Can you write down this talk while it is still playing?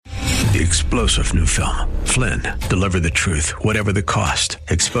The explosive new film, Flynn, deliver the truth, whatever the cost,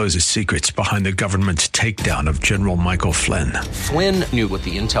 exposes secrets behind the government's takedown of General Michael Flynn. Flynn knew what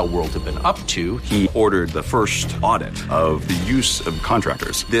the intel world had been up to. He ordered the first audit of the use of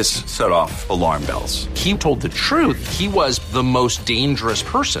contractors. This set off alarm bells. He told the truth. He was the most dangerous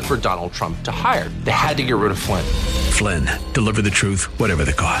person for Donald Trump to hire. They had to get rid of Flynn. Flynn, deliver the truth, whatever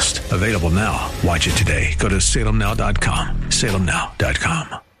the cost. Available now. Watch it today. Go to salemnow.com.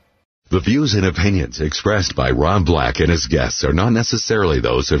 salemnow.com. The views and opinions expressed by Rob Black and his guests are not necessarily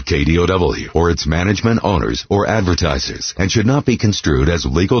those of KDOW or its management, owners, or advertisers and should not be construed as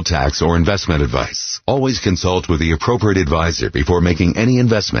legal, tax, or investment advice. Always consult with the appropriate advisor before making any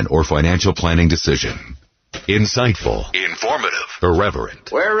investment or financial planning decision. Insightful, informative,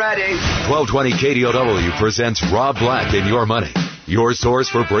 irreverent. We're ready. 1220 KDOW presents Rob Black and Your Money. Your source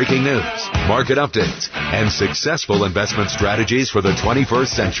for breaking news, market updates, and successful investment strategies for the 21st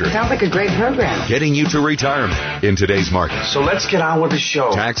century. Sounds like a great program. Getting you to retirement in today's market. So let's get on with the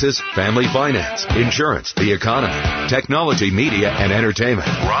show. Taxes, family finance, insurance, the economy, technology, media, and entertainment.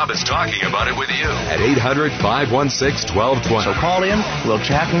 Rob is talking about it with you at 800-516-1220. So call in, we'll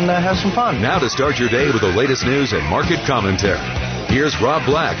chat and have some fun. Now to start your day with the latest news and market commentary. Here's Rob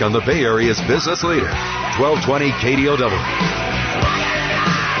Black on the Bay Area's business leader, 1220 KDOW.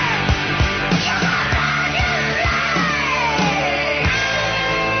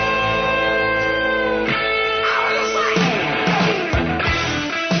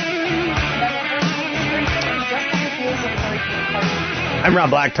 I'm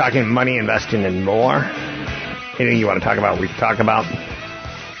Rob Black, talking money, investing, and more. Anything you want to talk about, we can talk about.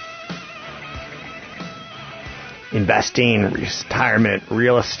 Investing, retirement,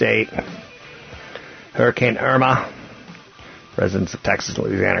 real estate. Hurricane Irma. Residents of Texas and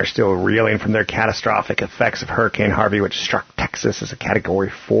Louisiana are still reeling from their catastrophic effects of Hurricane Harvey, which struck Texas as a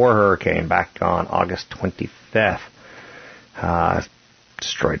Category 4 hurricane back on August 25th.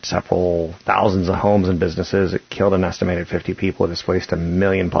 Destroyed several thousands of homes and businesses. It killed an estimated 50 people, displaced 1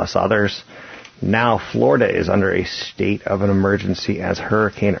 million plus others. Now Florida is under a state of an emergency as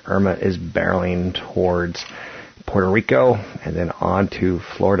Hurricane Irma is barreling towards Puerto Rico and then on to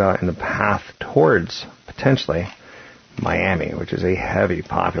Florida in the path towards, potentially, Miami, which is a heavy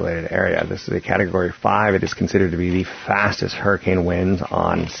populated area. This is a Category 5. It is considered to be the fastest hurricane winds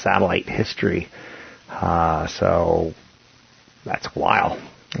on satellite history. So that's wild.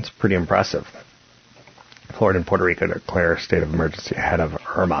 It's pretty impressive. Florida and Puerto Rico declare a state of emergency ahead of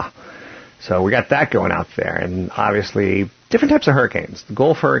Irma. So we got that going out there. And obviously, different types of hurricanes. The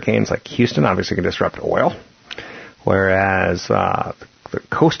Gulf hurricanes like Houston obviously can disrupt oil, whereas the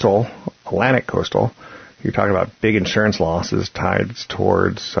coastal, Atlantic coastal, you're talking about big insurance losses tied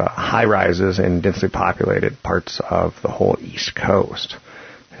towards high-rises in densely populated parts of the whole East Coast,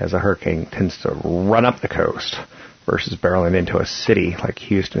 as a hurricane tends to run up the coast versus barreling into a city like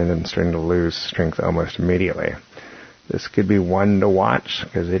Houston and starting to lose strength almost immediately. This could be one to watch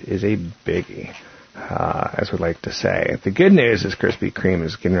because it is a biggie, as we like to say. The good news is Krispy Kreme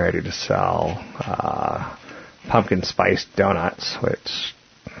is getting ready to sell pumpkin spice donuts, which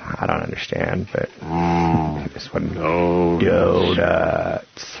I don't understand, but this one,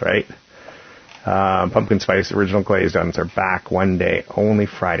 donuts, right? Pumpkin spice original glazed donuts are back one day only,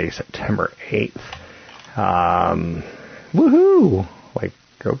 Friday, September 8th. Woohoo! Like,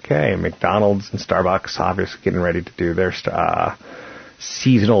 okay, McDonald's and Starbucks obviously getting ready to do their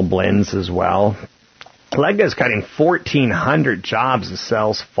seasonal blends as well. Leggo's cutting 1,400 jobs as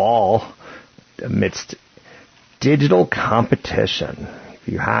sales fall amidst digital competition. If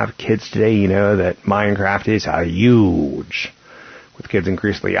you have kids today, you know that Minecraft is huge. With kids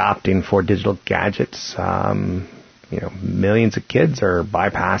increasingly opting for digital gadgets, millions of kids are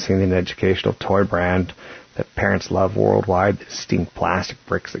bypassing an educational toy brand that parents love worldwide, the distinct plastic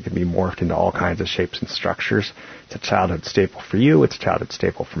bricks that can be morphed into all kinds of shapes and structures. It's a childhood staple for you. It's a childhood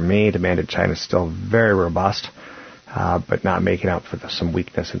staple for me. Demand in China is still very robust, but not making up for some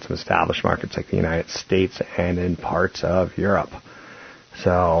weakness in some established markets like the United States and in parts of Europe.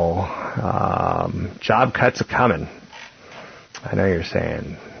 So, job cuts are coming. I know you're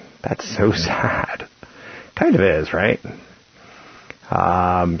saying, that's so sad. Kind of is, right?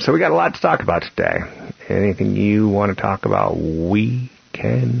 So we got a lot to talk about today. Anything you want to talk about, we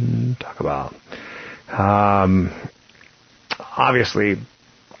can talk about. Obviously,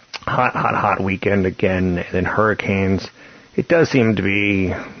 hot weekend again, and then hurricanes. It does seem to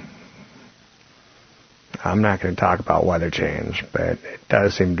be, I'm not going to talk about weather change, but it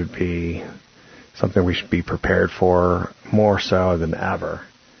does seem to be something we should be prepared for more so than ever.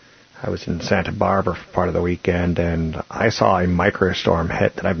 I was in Santa Barbara for part of the weekend, and I saw a microstorm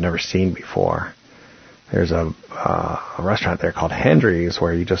hit that I've never seen before. There's a restaurant there called Hendry's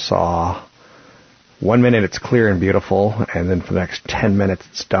where you just saw 1 minute it's clear and beautiful, and then for the next 10 minutes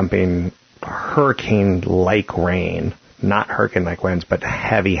it's dumping hurricane-like rain. Not hurricane-like winds, but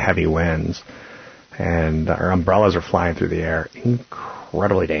heavy, heavy winds. And our umbrellas are flying through the air.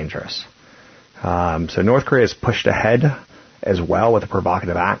 Incredibly dangerous. So North Korea has pushed ahead as well with a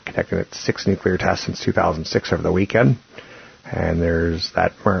provocative act, conducting its 6 nuclear tests since 2006 over the weekend. And there's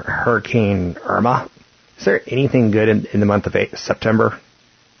that Hurricane Irma. Is there anything good in the month of September?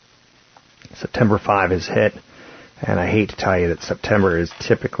 September 5 is hit. And I hate to tell you that September is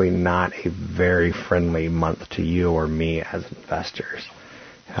typically not a very friendly month to you or me as investors.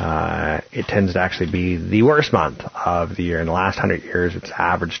 It tends to actually be the worst month of the year. In the last 100 years, it's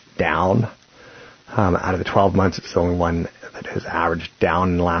averaged down. Out of the 12 months, it's the only one that has averaged down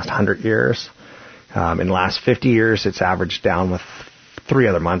in the last 100 years. In the last 50 years, it's averaged down with 3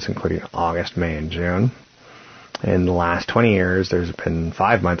 other months, including August, May, and June. In the last 20 years, there's been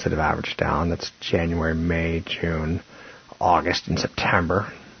 5 months that have averaged down. That's January, May, June, August, and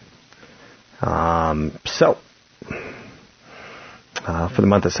September. For the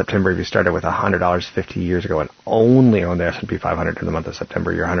month of September, if you started with $100 50 years ago and only owned the S&P 500 in the month of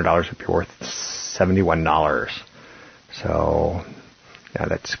September, your $100 would be worth $71. So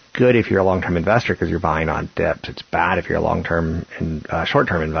that's good if you're a long-term investor because you're buying on dips. It's bad if you're a long-term and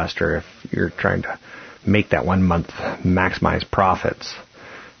short-term investor if you're trying to make that 1 month maximize profits.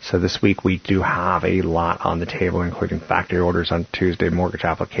 So this week we do have a lot on the table, including factory orders on Tuesday, mortgage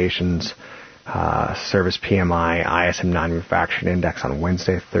applications, service PMI, ISM non-manufacturing index on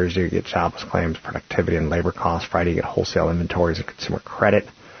Wednesday. Thursday you get jobless claims, productivity, and labor costs. Friday you get wholesale inventories and consumer credit.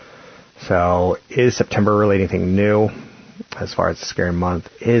 So is September really anything new as far as a scary month?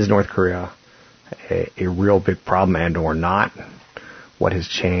 Is North Korea a real big problem and or not? What has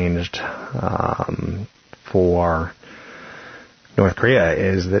changed for North Korea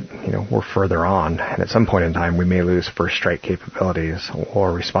is that, we're further on, and at some point in time we may lose first strike capabilities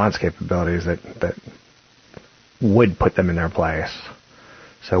or response capabilities that would put them in their place.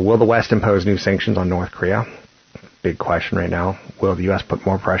 So will the West impose new sanctions on North Korea? Big question right now. Will the U.S. put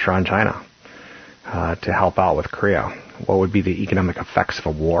more pressure on China to help out with Korea? What would be the economic effects of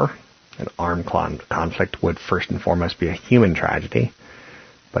a war? An armed conflict would first and foremost be a human tragedy,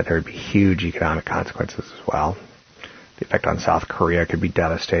 but there would be huge economic consequences as well. The effect on South Korea could be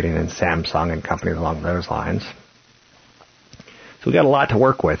devastating, and Samsung and companies along those lines. So we got a lot to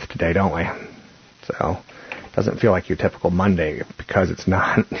work with today, don't we? So it doesn't feel like your typical Monday because it's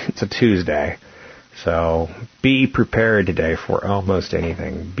not. It's a Tuesday. So be prepared today for almost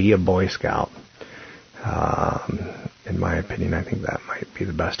anything. Be a Boy Scout. In my opinion, I think that might be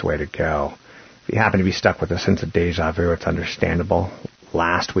the best way to go. If you happen to be stuck with a sense of deja vu, it's understandable.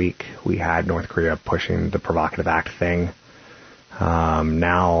 Last week, we had North Korea pushing the provocative act thing.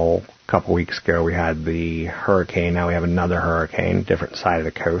 Now, a couple weeks ago, we had the hurricane. Now we have another hurricane, different side of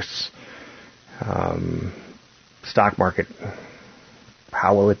the coasts. Stock market,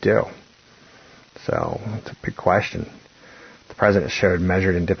 how will it do? So, it's a big question. The president showed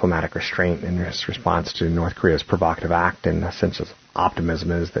measured and diplomatic restraint in his response to North Korea's provocative act, and a sense of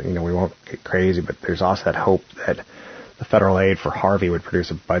optimism is that, we won't get crazy, but there's also that hope that the federal aid for Harvey would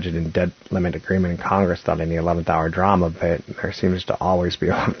produce a budget and debt limit agreement in Congress without any 11th hour drama, but there seems to always be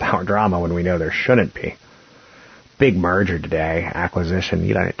 11th hour drama when we know there shouldn't be. Big merger today, acquisition.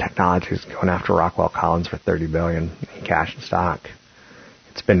 United Technologies going after Rockwell Collins for $30 billion in cash and stock.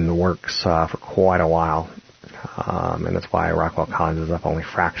 It's been in the works for quite a while, and that's why Rockwell Collins is up only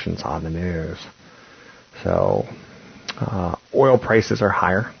fractions on the news. So oil prices are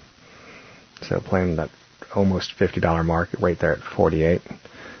higher, so playing that almost $50 mark right there at 48.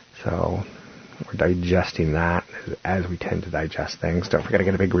 So we're digesting that as we tend to digest things. Don't forget to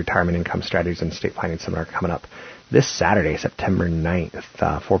get a big retirement income strategies and estate planning seminar coming up this Saturday, September 9th.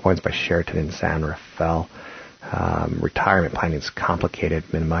 4 Points by Sheraton in San Rafael. Retirement planning is complicated.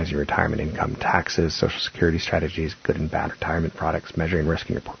 Minimizing retirement income, taxes, social security strategies, good and bad retirement products, measuring risk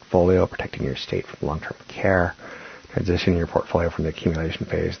in your portfolio, protecting your estate from long-term care, transitioning your portfolio from the accumulation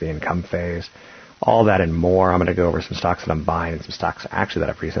phase to the income phase. All that and more. I'm going to go over some stocks that I'm buying and some stocks actually that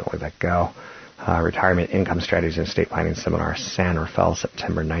I've recently let go. Retirement Income Strategies and Estate Planning Seminar, San Rafael,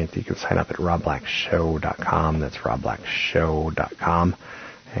 September 9th. You can sign up at robblackshow.com. That's robblackshow.com.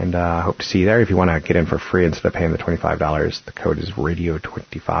 And hope to see you there. If you want to get in for free instead of paying the $25, the code is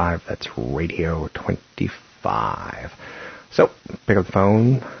Radio25. That's Radio25. So pick up the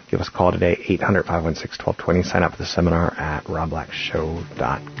phone, give us a call today, 800-516-1220. Sign up for the seminar at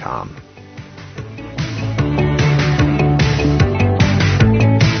robblackshow.com.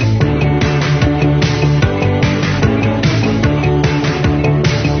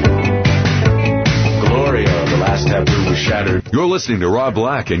 Shattered. You're listening to Rob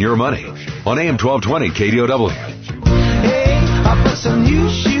Black and Your Money on AM 1220 KDOW. Hey, I put some new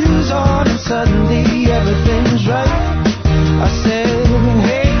shoes on and suddenly everything's right. I said,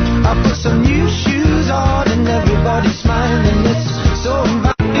 hey, I put some new shoes on and everybody's smiling. It's so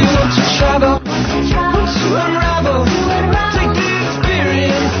inviting. You want to travel, want to unravel, take the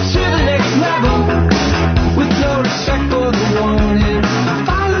experience to the next level with no respect for the warning.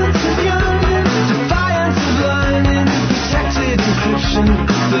 Violence is yawning, defiance is blinding.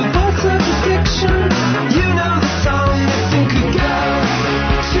 The voice of addiction, you know the song that think could go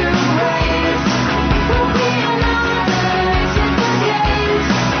two ways. We'll be another simple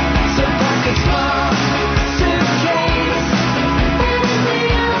gaze. So pack a small suitcase. Anything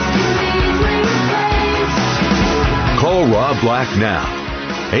else can easily replace. Call Rob Black now.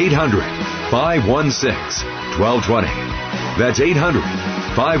 800-516-1220. That's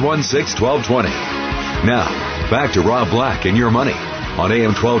 800-516-1220. Now, back to Rob Black and Your Money on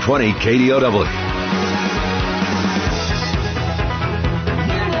AM 1220 KDOW.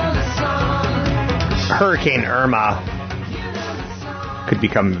 Hurricane Irma could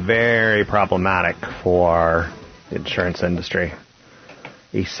become very problematic for the insurance industry.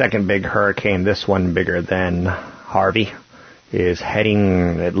 A second big hurricane, this one bigger than Harvey, is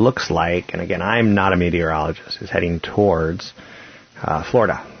heading, it looks like, and again, I'm not a meteorologist, is heading towards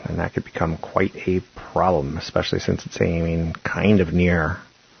Florida. And that could become quite a problem, especially since it's aiming kind of near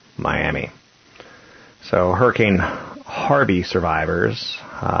Miami. So Hurricane Harvey survivors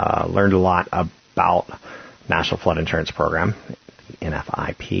learned a lot about National Flood Insurance Program,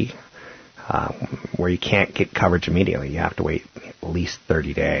 NFIP, where you can't get coverage immediately. You have to wait at least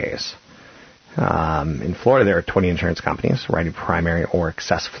 30 days. In Florida, there are 20 insurance companies writing primary or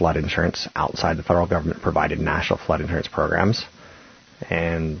excess flood insurance outside the federal government-provided national flood insurance programs.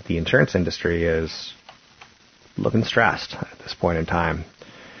 And the insurance industry is looking stressed at this point in time.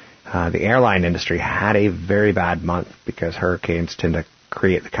 The airline industry had a very bad month because hurricanes tend to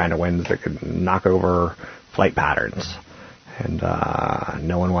create the kind of winds that could knock over flight patterns. And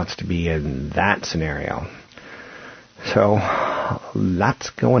no one wants to be in that scenario. So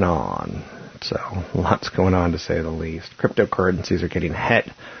lots going on. Lots going on, to say the least. Cryptocurrencies are getting hit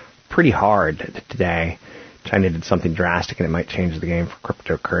pretty hard today. China did something drastic, and it might change the game for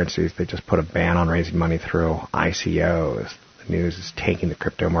cryptocurrencies. They just put a ban on raising money through ICOs. The news is taking the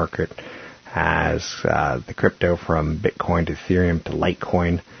crypto market as the crypto from Bitcoin to Ethereum to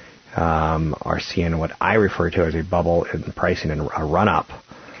Litecoin are seeing what I refer to as a bubble in pricing and a run-up.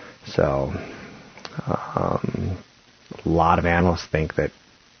 So a lot of analysts think that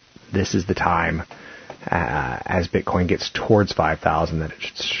this is the time, as Bitcoin gets towards 5,000, that it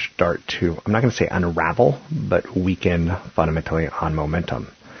should start to, I'm not going to say unravel, but weaken fundamentally on momentum.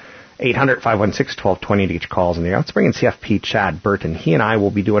 800-516-1220 to get your calls in there. Let's bring in CFP Chad Burton. He and I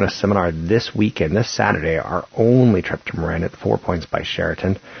will be doing a seminar this weekend, this Saturday, our only trip to Marin at the 4 Points by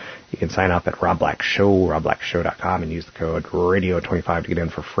Sheraton. You can sign up at Rob Black Show, robblackshow.com, and use the code radio25 to get in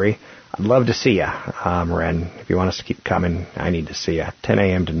for free. I'd love to see you, Marin. If you want us to keep coming, I need to see you. 10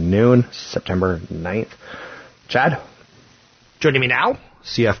 a.m. to noon, September 9th. Chad? Joining me now,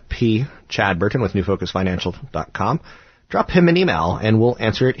 CFP Chad Burton with NewFocusFinancial.com. Drop him an email, and we'll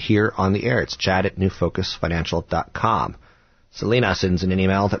answer it here on the air. It's chad@NewFocusFinancial.com. Selena sends in an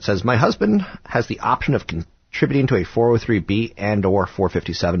email that says, my husband has the option of contributing to a 403B and or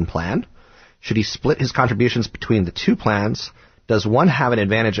 457 plan. Should he split his contributions between the two plans? Does one have an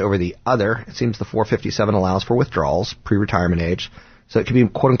advantage over the other? It seems the 457 allows for withdrawals, pre-retirement age, so it can be,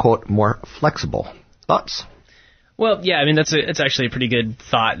 quote-unquote, more flexible. Thoughts? Well, yeah, I mean, it's actually a pretty good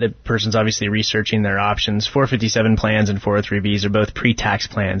thought. The person's obviously researching their options. 457 plans and 403Bs are both pre-tax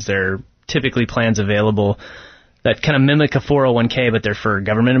plans. They're typically plans available that kind of mimic a 401k, but they're for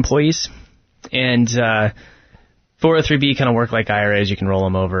government employees. And 403B kind of work like IRAs. You can roll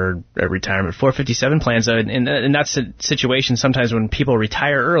them over at retirement. 457 plans, and that's a situation sometimes when people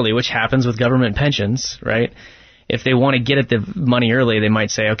retire early, which happens with government pensions, right? If they want to get at the money early, they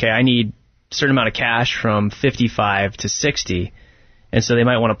might say, okay, I need a certain amount of cash from 55 to 60. And so they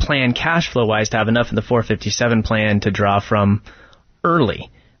might want to plan cash flow-wise to have enough in the 457 plan to draw from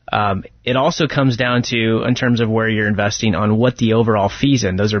early. It also comes down to, in terms of where you're investing, on what the overall fees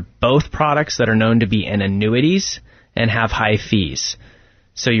in. Those are both products that are known to be in annuities and have high fees.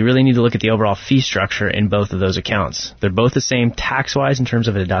 So you really need to look at the overall fee structure in both of those accounts. They're both the same tax-wise in terms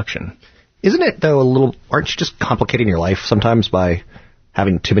of a deduction. Isn't it, though, aren't you just complicating your life sometimes by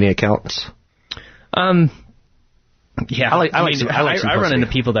having too many accounts? Yeah. I run into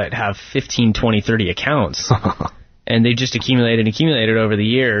people that have 15, 20, 30 accounts. And they just accumulated over the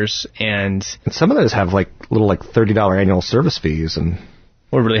years. And some of those have little $30 annual service fees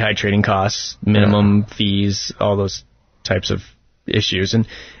or really high trading costs, minimum fees, all those types of issues. And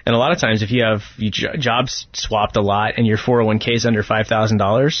a lot of times if you have jobs swapped a lot and your 401k is under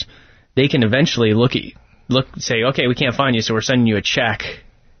 $5,000, they can eventually say, okay, we can't find you, so we're sending you a check,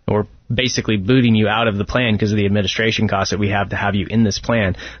 or basically booting you out of the plan because of the administration costs that we have to have you in this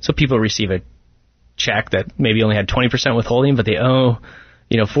plan. So people receive a check that maybe only had 20% withholding, but they owe,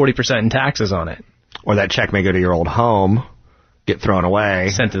 40% in taxes on it. Or that check may go to your old home, get thrown away,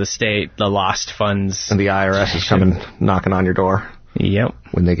 sent to the state, the lost funds, and the IRS is coming knocking on your door. Yep.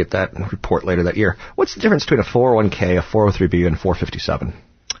 When they get that report later that year. What's the difference between a 401k, a 403b, and 457?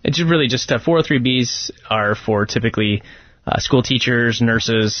 It's really just 403bs are for typically school teachers,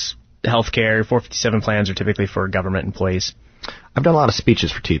 nurses, healthcare. 457 plans are typically for government employees. I've done a lot of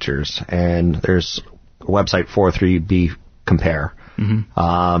speeches for teachers, and there's a website, 403b Compare.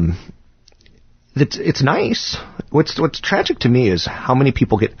 Mm-hmm. It's nice. What's tragic to me is how many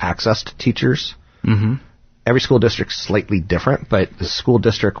people get access to teachers. Mm-hmm. Every school district's slightly different, but the school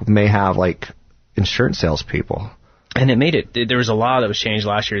district may have insurance salespeople. And there was a law that was changed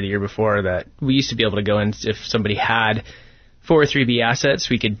last year or the year before that we used to be able to go in, if somebody had 403b assets,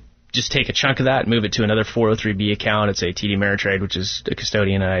 we could just take a chunk of that and move it to another 403b account. It's a TD Ameritrade, which is a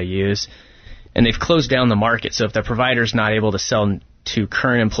custodian that I use. And they've closed down the market. So if the provider's not able to sell to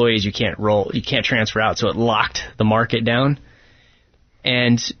current employees, you can't transfer out. So it locked the market down.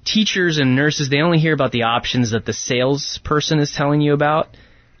 And teachers and nurses, they only hear about the options that the salesperson is telling you about.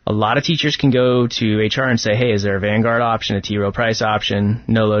 A lot of teachers can go to HR and say, hey, is there a Vanguard option, a T. Rowe Price option,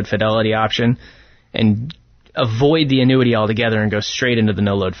 no-load Fidelity option, and avoid the annuity altogether and go straight into the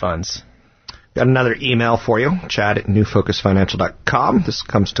no-load funds. Got another email for you, chad@newfocusfinancial.com. This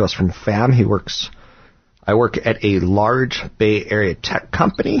comes to us from Fam. I work at a large Bay Area tech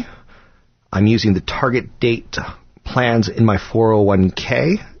company. I'm using the target date plans in my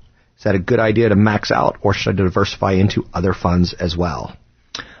 401k. Is that a good idea to max out, or should I diversify into other funds as well?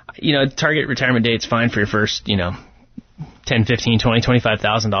 Target retirement date's fine for your first, $10, $15, $20,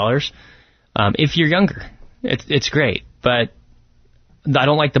 $25,000. If you're younger, it's great. But I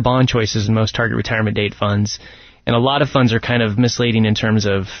don't like the bond choices in most target retirement date funds. And a lot of funds are kind of misleading in terms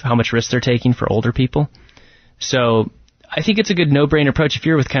of how much risk they're taking for older people. So I think it's a good no-brainer approach. If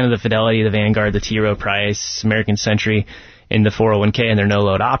you're with kind of the Fidelity, the Vanguard, the T. Rowe Price, American Century in the 401k and their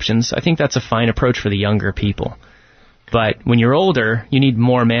no-load options, I think that's a fine approach for the younger people. But when you're older, you need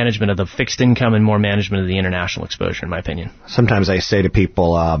more management of the fixed income and more management of the international exposure, in my opinion. Sometimes I say to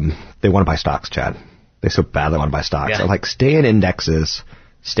people, they want to buy stocks, Chad. They so badly want to buy stocks. Yeah. I'm like, stay in indexes,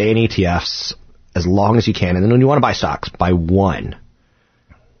 stay in ETFs as long as you can. And then when you want to buy stocks, buy one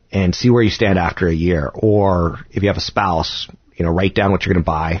and see where you stand after a year. Or if you have a spouse, write down what you're going to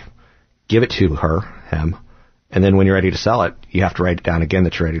buy, give it to him. And then when you're ready to sell it, you have to write it down again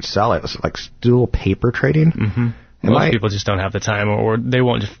that you're ready to sell it. It's like dual paper trading. Mm-hmm. Most people just don't have the time, or they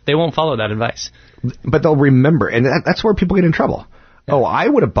won't follow that advice. But they'll remember, and that's where people get in trouble. Yeah. Oh, I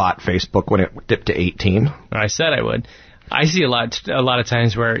would have bought Facebook when it dipped to 18. I said I would. I see a lot of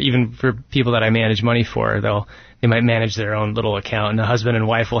times where even for people that I manage money for, they might manage their own little account, and the husband and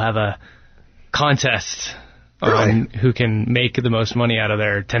wife will have a contest on who can make the most money out of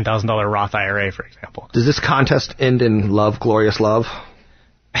their $10,000 Roth IRA, for example. Does this contest end in love, glorious love?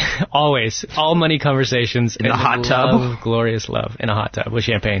 Always. All money conversations in a hot tub. Glorious love in a hot tub with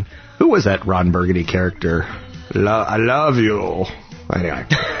champagne. Who was that Ron Burgundy character? I love you. Anyway.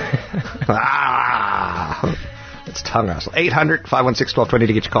 It's tongue wrestle. 800-516-1220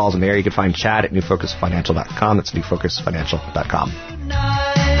 to get your calls in the air. You can find Chad at newfocusfinancial.com. That's newfocusfinancial.com.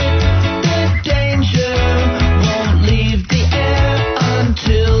 Danger won't leave the air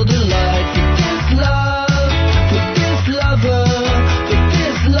until the light. With this lover,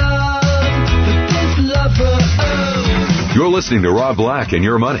 You're listening to Rob Black and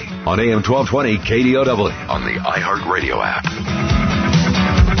Your Money on AM 1220 KDOW on the iHeartRadio app.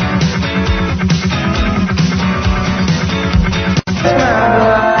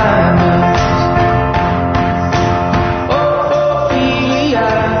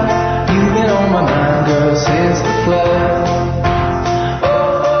 You've been on my mind, girl, since the flood.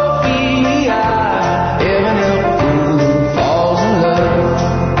 Heaven help a fool who falls in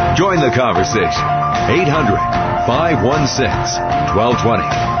love. Join the conversation. 800 800-516-1220.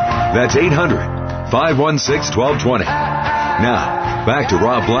 That's 800-516-1220. Now, back to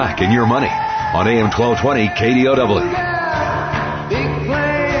Rob Black and Your Money on AM 1220 KDOW.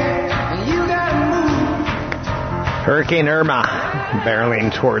 Hurricane Irma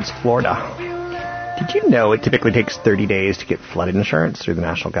barreling towards Florida. Did you know it typically takes 30 days to get flood insurance through the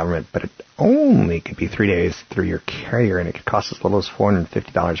national government, but it only could be 3 days through your carrier, and it could cost as little as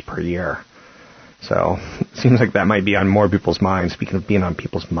 $450 per year. So it seems like that might be on more people's minds. Speaking of being on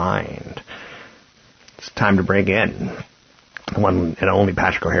people's mind, it's time to bring in the one and only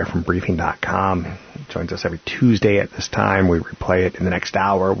Patrick O'Hare from Briefing.com. He joins us every Tuesday at this time. We replay it in the next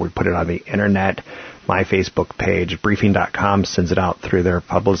hour. We put it on the internet. My Facebook page, Briefing.com, sends it out through their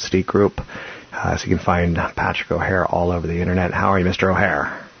publicity group. So you can find Patrick O'Hare all over the internet. How are you, Mr.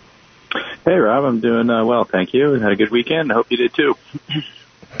 O'Hare? Hey, Rob. I'm doing well, thank you. Had a good weekend. I hope you did, too.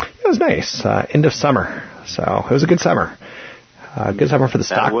 It was nice. End of summer. So it was a good summer. Good summer for the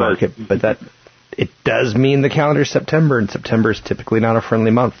stock market. But that it does mean the calendar's September, and September is typically not a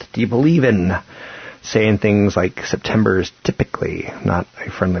friendly month. Do you believe in saying things like September is typically not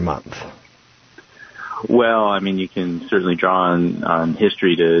a friendly month? Well, I mean, you can certainly draw on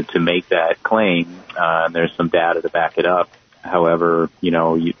history to make that claim. There's some data to back it up. However,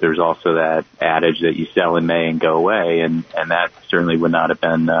 there's also that adage that you sell in May and go away, and that certainly would not have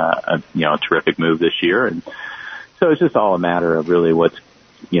been a terrific move this year. And so it's just all a matter of really it's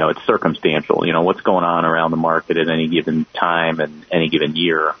circumstantial. What's going on around the market at any given time and any given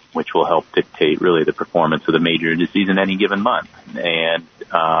year, which will help dictate really the performance of the major indices in any given month. And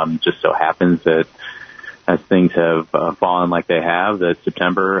just so happens that as things have fallen like they have, that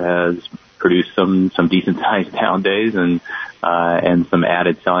September has produced some decent-sized down days and some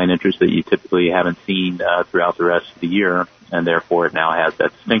added selling interest that you typically haven't seen throughout the rest of the year, and therefore it now has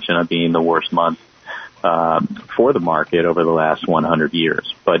that distinction of being the worst month for the market over the last 100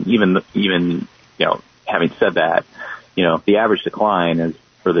 years. But even having said that, the average decline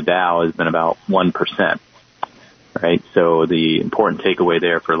for the Dow has been about 1%. Right. So the important takeaway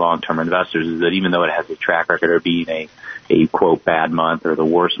there for long-term investors is that even though it has a track record of being a quote bad month or the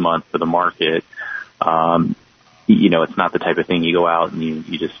worst month for the market, it's not the type of thing you go out and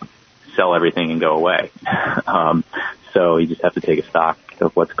you just sell everything and go away. So you just have to take a stock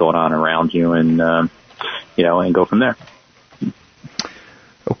of what's going on around you and go from there.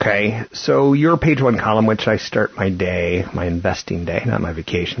 Okay, so your page one column, which I start my investing day, not my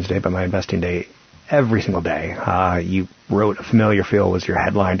vacations day, but my investing day every single day. You wrote A Familiar Feel was your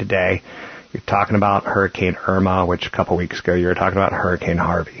headline today. You're talking about Hurricane Irma, which a couple weeks ago you were talking about Hurricane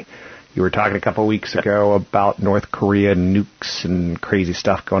Harvey. You were talking a couple weeks ago about North Korea nukes and crazy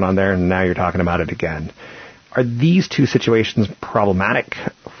stuff going on there, and now you're talking about it again. Are these two situations problematic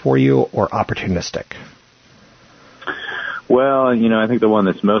for you or opportunistic? Well, I think the one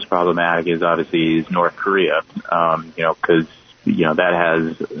that's most problematic is North Korea, because, that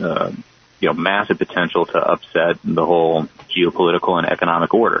has, massive potential to upset the whole geopolitical and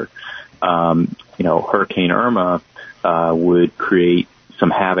economic order. Hurricane Irma would create some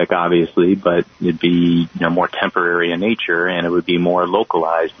havoc, obviously, but it'd be more temporary in nature, and it would be more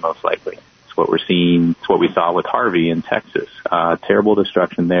localized, most likely. It's what we're seeing. It's what we saw with Harvey in Texas. Terrible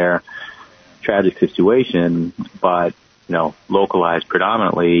destruction there, tragic situation, but localized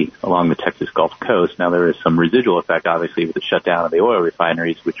predominantly along the Texas Gulf Coast. Now, there is some residual effect, obviously, with the shutdown of the oil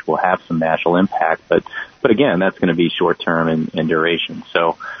refineries, which will have some national impact. But again, that's going to be short-term in duration.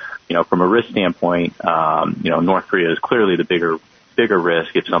 So, from a risk standpoint, North Korea is clearly the bigger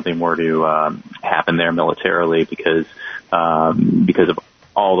risk if something were to happen there militarily because of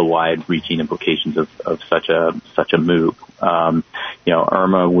all the wide-reaching implications of such a move.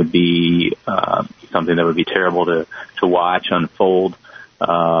 Irma would be something that would be terrible to watch unfold,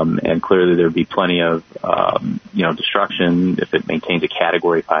 and clearly there would be plenty of destruction if it maintains a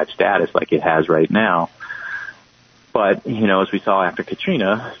Category 5 status like it has right now. But as we saw after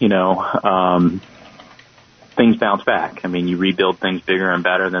Katrina, things bounce back. I mean, you rebuild things bigger and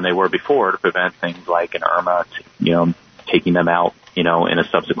better than they were before to prevent things like an Irma, taking them out, in a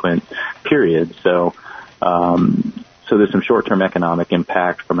subsequent period. So there's some short-term economic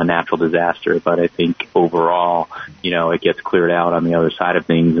impact from a natural disaster, but I think overall, it gets cleared out on the other side of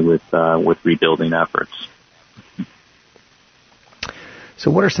things with rebuilding efforts.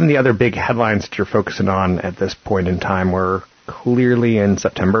 So what are some of the other big headlines that you're focusing on at this point in time? We're clearly in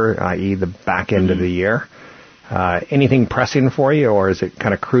September, i.e. the back end of the year. Anything pressing for you, or is it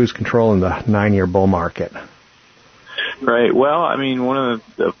kind of cruise control in the 9-year bull market? Right. Well, I mean, one of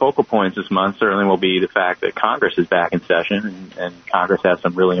the focal points this month certainly will be the fact that Congress is back in session, and Congress has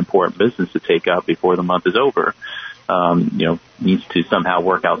some really important business to take up before the month is over. Needs to somehow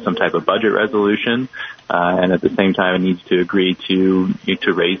work out some type of budget resolution, and at the same time, it needs to agree to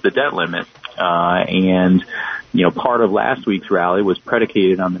raise the debt limit. Part of last week's rally was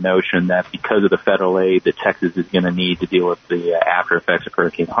predicated on the notion that because of the federal aid that Texas is going to need to deal with the after effects of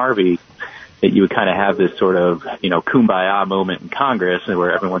Hurricane Harvey, that you would kind of have this sort of, kumbaya moment in Congress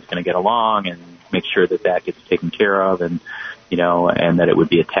where everyone's going to get along and make sure that gets taken care of, and that it would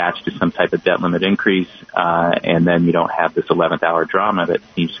be attached to some type of debt limit increase, and then you don't have this 11th hour drama that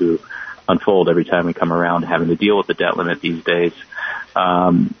seems to unfold every time we come around having to deal with the debt limit these days.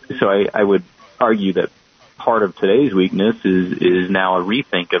 So I would argue that part of today's weakness is now a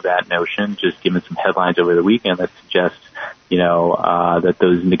rethink of that notion, just given some headlines over the weekend that suggest, that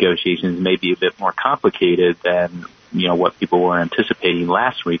those negotiations may be a bit more complicated than, what people were anticipating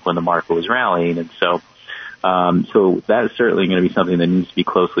last week when the market was rallying. And so that is certainly going to be something that needs to be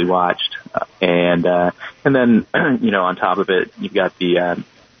closely watched. And then, on top of it, you've got the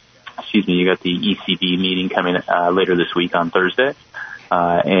ECB meeting coming, later this week on Thursday.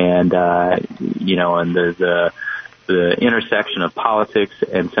 And the intersection of politics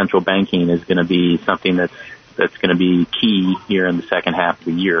and central banking is going to be something that's going to be key here in the second half of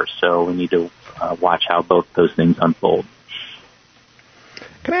the year. So we need to watch how both those things unfold.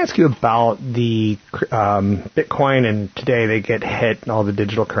 Can I ask you about the Bitcoin? And today they get hit, all the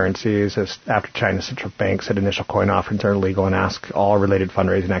digital currencies, after China's central bank said initial coin offerings are illegal and ask all related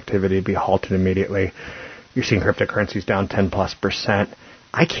fundraising activity to be halted immediately. You're seeing cryptocurrencies down 10+%.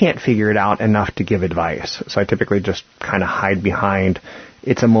 I can't figure it out enough to give advice. So I typically just kind of hide behind,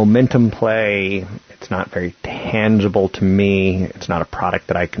 it's a momentum play. It's not very tangible to me. It's not a product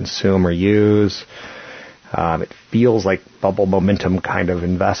that I consume or use. It feels like bubble momentum kind of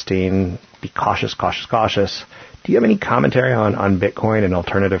investing. Be cautious, cautious, cautious. Do you have any commentary on Bitcoin and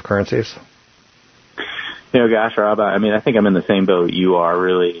alternative currencies? Gosh, Rob, I think I'm in the same boat you are,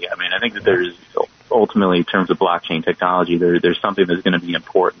 really. I think that there's ultimately, in terms of blockchain technology, there's something that's going to be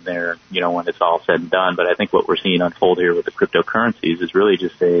important there, when it's all said and done. But I think what we're seeing unfold here with the cryptocurrencies is really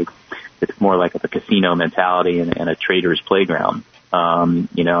just it's more like a casino mentality and a trader's playground.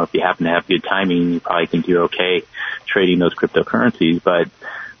 If you happen to have good timing, you probably think you're okay trading those cryptocurrencies, but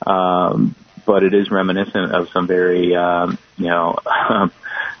it is reminiscent of some very, of some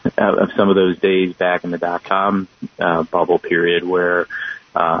of those days back in the .com bubble period where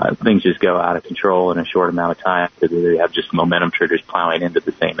things just go out of control in a short amount of time because they have just momentum traders plowing into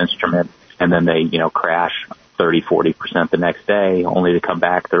the same instrument, and then they, crash 30-40% the next day, only to come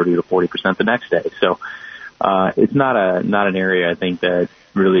back 30 to 40% the next day. So it's not an area I think that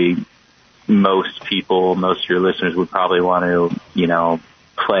really most of your listeners would probably want to,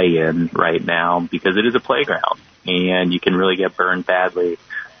 play in right now, because it is a playground and you can really get burned badly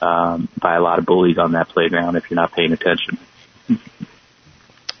by a lot of bullies on that playground if you're not paying attention.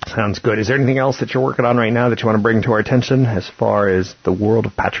 Sounds good. Is there anything else that you're working on right now that you want to bring to our attention as far as the world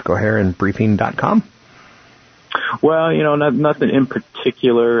of Patrick O'Hare and Briefing.com? Well, nothing in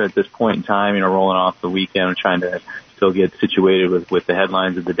particular at this point in time. Rolling off the weekend, I'm trying to still get situated with the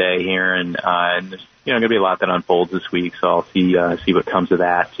headlines of the day here, and there's going to be a lot that unfolds this week. So I'll see what comes of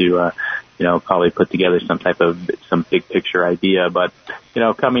that to probably put together some big picture idea. But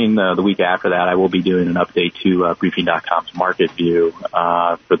coming the week after that, I will be doing an update to Briefing.com's market view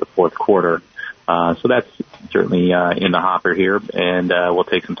for the fourth quarter. So that's certainly in the hopper here, and we'll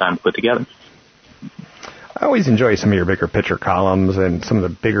take some time to put together. I always enjoy some of your bigger picture columns and some of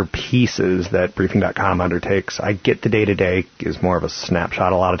the bigger pieces that Briefing.com undertakes. I get the day-to-day is more of a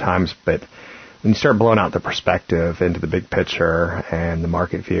snapshot a lot of times, but when you start blowing out the perspective into the big picture and the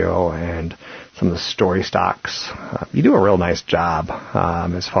market view and some of the story stocks, you do a real nice job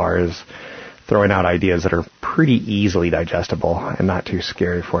as far as throwing out ideas that are pretty easily digestible and not too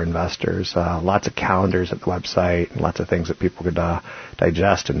scary for investors. Lots of calendars at the website, lots of things that people could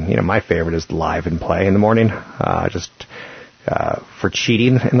digest. And, my favorite is the live and play in the morning. For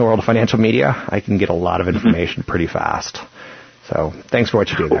cheating in the world of financial media, I can get a lot of information pretty fast. So thanks for what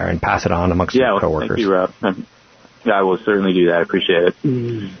you do there, and pass it on amongst your coworkers. Thank you, Rob. Yeah, I will certainly do that. I appreciate it.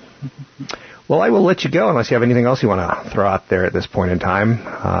 Well, I will let you go unless you have anything else you want to throw out there at this point in time.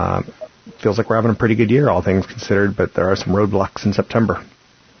 Feels like we're having a pretty good year, all things considered, but there are some roadblocks in September.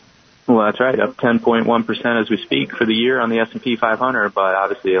 Well, that's right, up 10.1% as we speak for the year on the S&P 500, but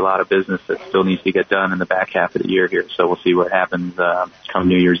obviously a lot of business that still needs to get done in the back half of the year here, so we'll see what happens come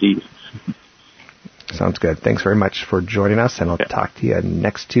New Year's Eve. Sounds good. Thanks very much for joining us, and I'll talk to you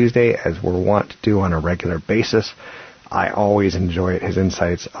next Tuesday, as we're wont to do on a regular basis. I always enjoy it. His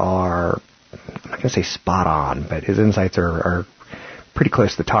insights are, I'm not going to say spot on, but his insights are pretty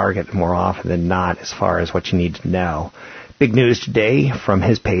close to the target more often than not as far as what you need to know. Big news today from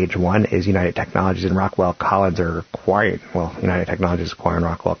his page one is United Technologies and Rockwell Collins are acquiring, United Technologies is acquiring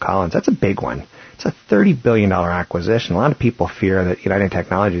Rockwell Collins. That's a big one. It's a $30 billion acquisition. A lot of people fear that United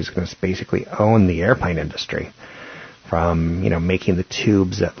Technologies is going to basically own the airplane industry. From, making the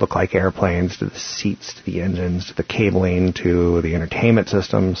tubes that look like airplanes to the seats to the engines to the cabling to the entertainment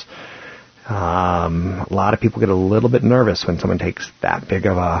systems. A lot of people get a little bit nervous when someone takes that big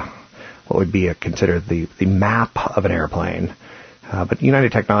of what would be considered the map of an airplane. But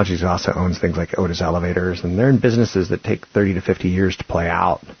United Technologies also owns things like Otis Elevators, and they're in businesses that take 30 to 50 years to play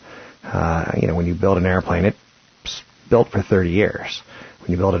out. When you build an airplane, it's built for 30 years. When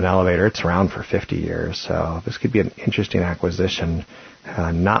you build an elevator, it's around for 50 years. So this could be an interesting acquisition.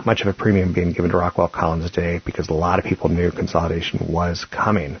 Not much of a premium being given to Rockwell Collins today because a lot of people knew consolidation was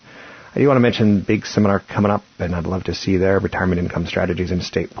coming. I do want to mention big seminar coming up, and I'd love to see you there. Retirement Income Strategies and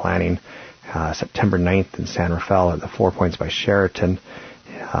Estate Planning, September 9th in San Rafael at the 4 Points by Sheraton.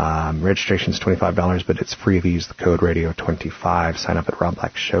 Registration is $25, but it's free if you use the code radio25. Sign up at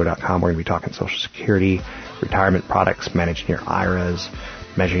robblackshow.com. We're going to be talking Social Security, retirement products, managing your IRAs,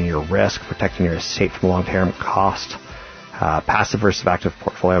 measuring your risk, protecting your estate from long-term cost, passive versus active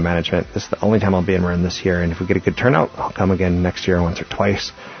portfolio management. This is the only time I'll be in Marin this year, and if we get a good turnout, I'll come again next year once or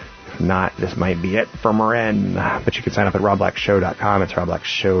twice. If not, this might be it for Marin. But you can sign up at robblackshow.com. It's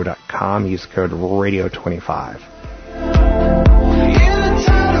robblackshow.com. Use the code radio25.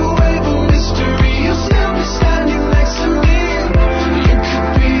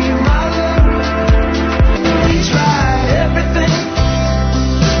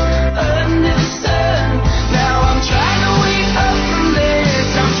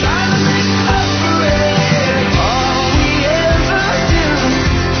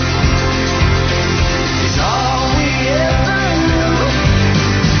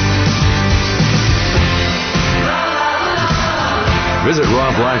 Visit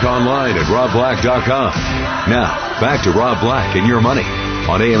Rob Black online at robblack.com. Now, back to Rob Black and Your Money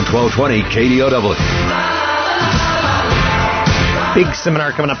on AM 1220 KDOW. Big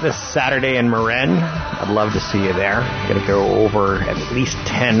seminar coming up this Saturday in Marin. I'd love to see you there. I'm going to go over at least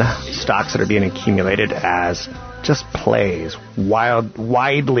 10 stocks that are being accumulated as just plays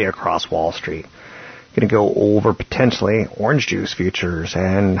widely across Wall Street. Going to go over potentially orange juice futures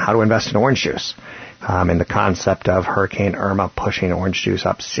and how to invest in orange juice. And the concept of Hurricane Irma pushing orange juice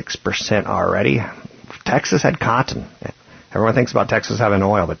up 6% already. Texas had cotton. Everyone thinks about Texas having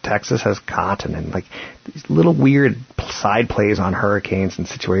oil, but Texas has cotton. And like these little weird side plays on hurricanes and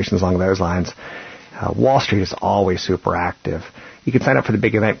situations along those lines. Wall Street is always super active. You can sign up for the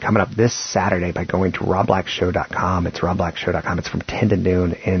big event coming up this Saturday by going to robblackshow.com. It's robblackshow.com. It's from 10 to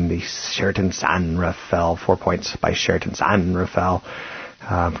noon in the Sheraton San Rafael, 4 Points by Sheraton San Rafael.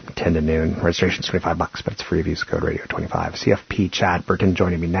 From 10 to noon. Registration's $25, but it's free if you use the code radio25. CFP Chad Burton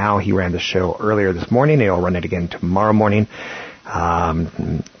joining me now. He ran the show earlier this morning. He'll run it again tomorrow morning.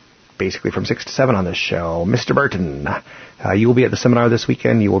 Basically from 6 to 7 on this show. Mr. Burton, you will be at the seminar this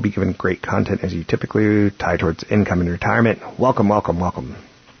weekend. You will be given great content as you typically tie towards income and retirement. Welcome, welcome, welcome.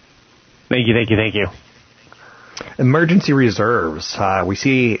 Thank you. Emergency reserves. We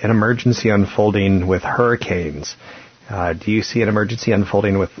see an emergency unfolding with hurricanes. Do you see an emergency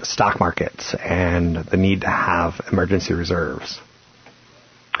unfolding with stock markets and the need to have emergency reserves?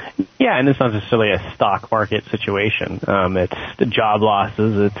 Yeah, and it's not necessarily a stock market situation. It's the job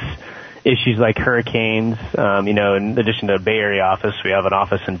losses. It's issues like hurricanes. In addition to the Bay Area office, we have an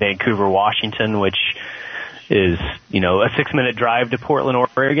office in Vancouver, Washington, which is, a 6-minute drive to Portland,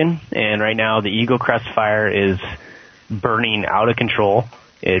 Oregon. And right now the Eagle Crest fire is burning out of control.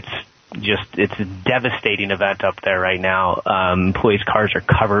 It's a devastating event up there right now. Employees' cars are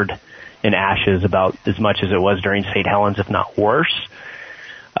covered in ashes about as much as it was during St. Helens, if not worse.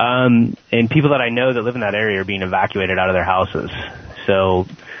 And people that I know that live in that area are being evacuated out of their houses. So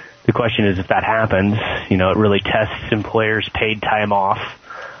the question is, if that happens, it really tests employers' paid time off.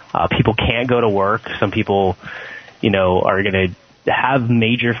 People can't go to work. Some people, are going to have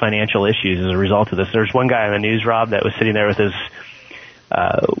major financial issues as a result of this. There's one guy on the news, Rob, that was sitting there with his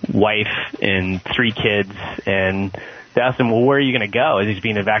wife and 3 kids, and they asked him, well, where are you going to go as he's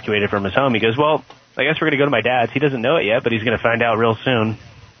being evacuated from his home? He goes, well, I guess we're going to go to my dad's. He doesn't know it yet, but he's going to find out real soon.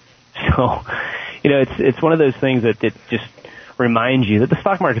 So, it's one of those things that it just reminds you that the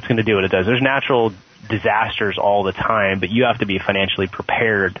stock market's going to do what it does. There's natural disasters all the time, but you have to be financially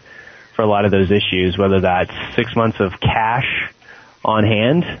prepared for a lot of those issues, whether that's 6 months of cash on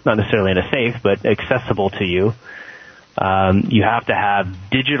hand, not necessarily in a safe, but accessible to you. You have to have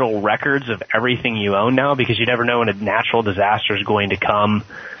digital records of everything you own now, because you never know when a natural disaster is going to come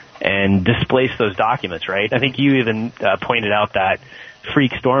and displace those documents, right? I think you even pointed out that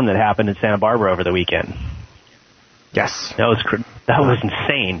freak storm that happened in Santa Barbara over the weekend. Yes. That was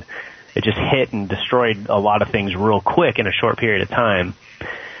insane. It just hit and destroyed a lot of things real quick in a short period of time.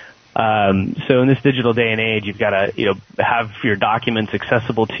 So in this digital day and age, you've got to, have your documents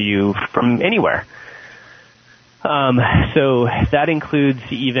accessible to you from anywhere. So that includes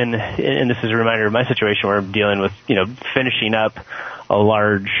even, and this is a reminder of my situation where I'm dealing with, finishing up a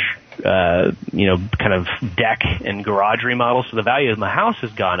large, kind of deck and garage remodel. So the value of my house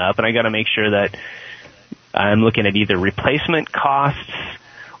has gone up, and I got to make sure that I'm looking at either replacement costs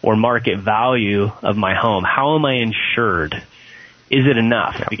or market value of my home. How am I insured? Is it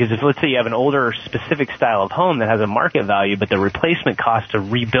enough? Yeah. Because if, let's say, you have an older specific style of home that has a market value, but the replacement cost to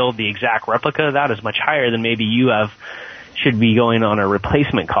rebuild the exact replica of that is much higher than maybe should be going on a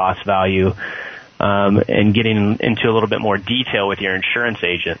replacement cost value, and getting into a little bit more detail with your insurance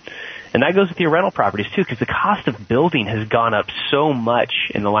agent. And that goes with your rental properties too, because the cost of building has gone up so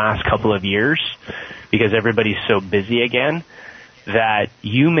much in the last couple of years because everybody's so busy again, that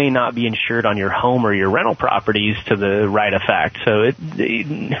you may not be insured on your home or your rental properties to the right effect. So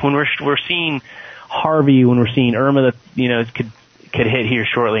when we're seeing Harvey, when we're seeing Irma, that could hit here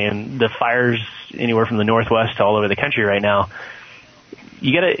shortly, and the fires anywhere from the Northwest to all over the country right now,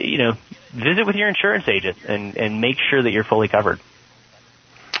 you got to visit with your insurance agent and make sure that you're fully covered.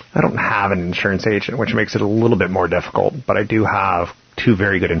 I don't have an insurance agent, which makes it a little bit more difficult, but I do have two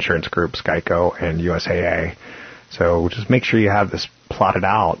very good insurance groups, Geico and USAA. So just make sure you have this plotted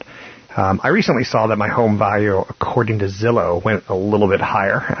out. I recently saw that my home value, according to Zillow, went a little bit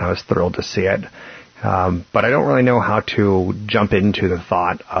higher. I was thrilled to see it. But I don't really know how to jump into the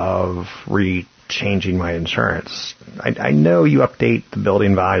thought of changing my insurance. I know you update the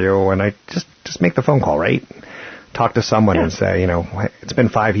building value, and I just make the phone call, right? Talk to someone and say, it's been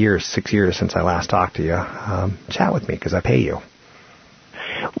 5 years, 6 years since I last talked to you. Chat with me because I pay you.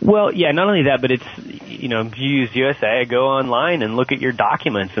 Well, yeah, not only that, but it's, if you use USA, go online and look at your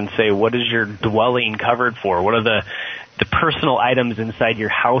documents and say, what is your dwelling covered for? What are the personal items inside your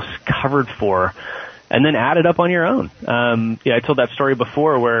house covered for? And then add it up on your own. I told that story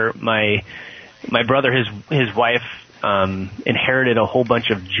before where my brother, his wife, inherited a whole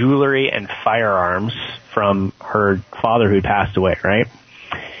bunch of jewelry and firearms from her father who had passed away, right?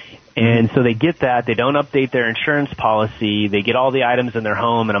 And so they get that. They don't update their insurance policy. They get all the items in their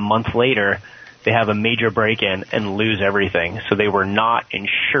home, and a month later, they have a major break-in and lose everything. So they were not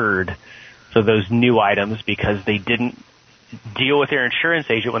insured for those new items because they didn't deal with their insurance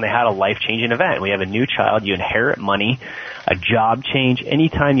agent when they had a life-changing event. We have a new child, you inherit money, a job change.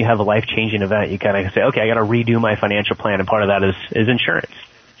 Anytime you have a life-changing event, you kind of say, okay, I got to redo my financial plan, and part of that is insurance.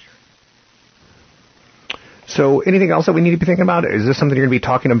 So anything else that we need to be thinking about? Is this something you're going to be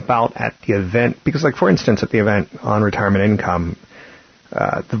talking about at the event? Because, for instance, at the event on retirement income,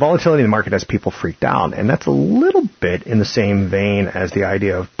 the volatility in the market has people freaked out, and that's a little bit in the same vein as the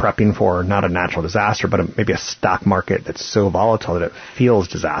idea of prepping for not a natural disaster, but maybe a stock market that's so volatile that it feels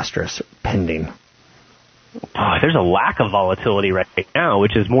disastrous pending. There's a lack of volatility right now,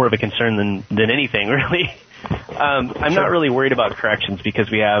 which is more of a concern than anything, really. I'm not really worried about corrections because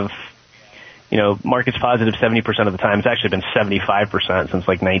we have, market's positive 70% of the time. It's actually been 75% since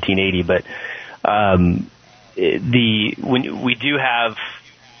 1980, but when we do have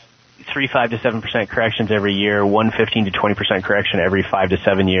 5 to 7% corrections every year, 15 to 20% correction every 5 to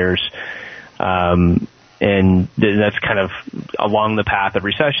 7 years, and that's kind of along the path of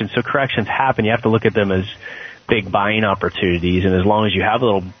recession. So corrections happen. You have to look at them as big buying opportunities, and as long as you have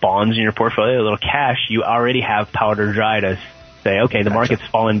little bonds in your portfolio, a little cash, you already have powder dry to say, okay, the market's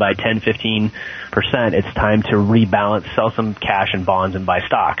fallen by 10, 15%. It's time to rebalance, sell some cash and bonds, and buy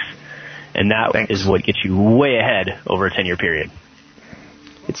stocks. And that is what gets you way ahead over a 10-year period.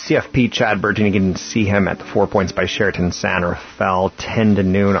 It's CFP Chad Burton. You can see him at the 4 Points by Sheraton San Rafael, 10 to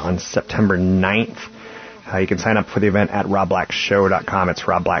noon on September 9th. You can sign up for the event at robblackshow.com. It's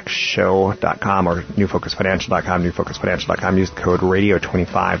robblackshow.com or newfocusfinancial.com, newfocusfinancial.com. Use the code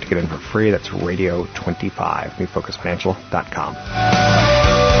radio25 to get in for free. That's radio25, newfocusfinancial.com.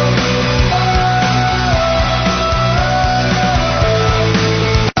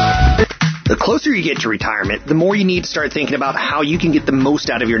 The closer you get to retirement, the more you need to start thinking about how you can get the most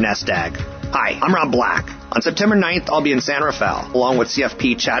out of your nest egg. Hi, I'm Rob Black. On September 9th, I'll be in San Rafael, along with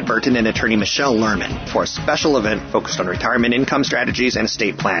CFP Chad Burton and attorney Michelle Lerman, for a special event focused on retirement income strategies and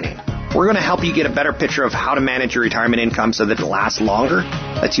estate planning. We're going to help you get a better picture of how to manage your retirement income so that it lasts longer,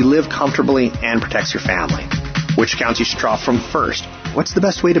 lets you live comfortably, and protects your family. which accounts you should draw from first, what's the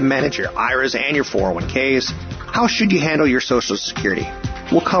best way to manage your IRAs and your 401ks, how should you handle your Social Security.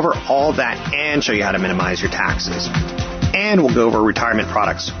 We'll cover all that and show you how to minimize your taxes. And we'll go over retirement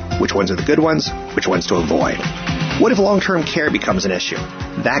products, which ones are the good ones, which ones to avoid. What if long-term care becomes an issue?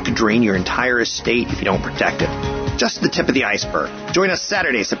 That could drain your entire estate if you don't protect it. Just the tip of the iceberg. Join us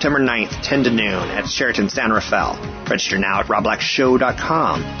Saturday, September 9th, 10 to noon at Sheraton San Rafael. Register now at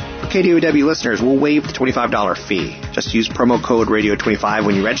robblackshow.com. For KDOW listeners, we'll waive the $25 fee. Just use promo code Radio25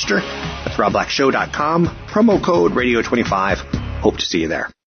 when you register. That's robblackshow.com. Promo code Radio25. Hope to see you there.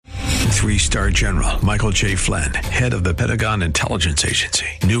 3-star General Michael J. Flynn, head of the Pentagon Intelligence Agency,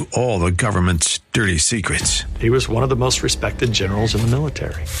 knew all the government's dirty secrets. He was one of the most respected generals in the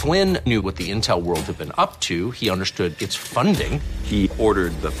military. Flynn knew what the intel world had been up to. He understood its funding. He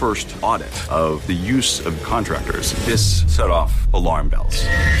ordered the first audit of the use of contractors. This set off alarm bells.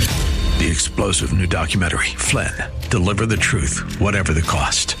 The explosive new documentary, Flynn, Deliver the Truth, Whatever the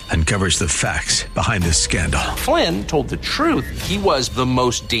Cost, uncovers the facts behind this scandal. Flynn told the truth. He was the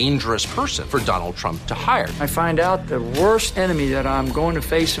most dangerous person for Donald Trump to hire. I find out the worst enemy that I'm going to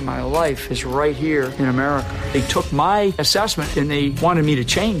face in my life is right here in America. They took my assessment and they wanted me to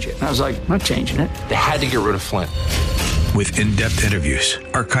change it. And I was like, I'm not changing it. They had to get rid of Flynn. With in-depth interviews,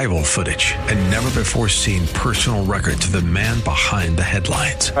 archival footage, and never-before-seen personal records of the man behind the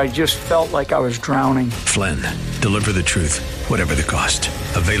headlines. I just felt like I was drowning. Flynn, Deliver the Truth, Whatever the Cost.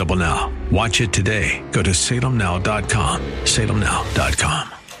 Available now. Watch it today. Go to salemnow.com.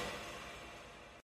 salemnow.com.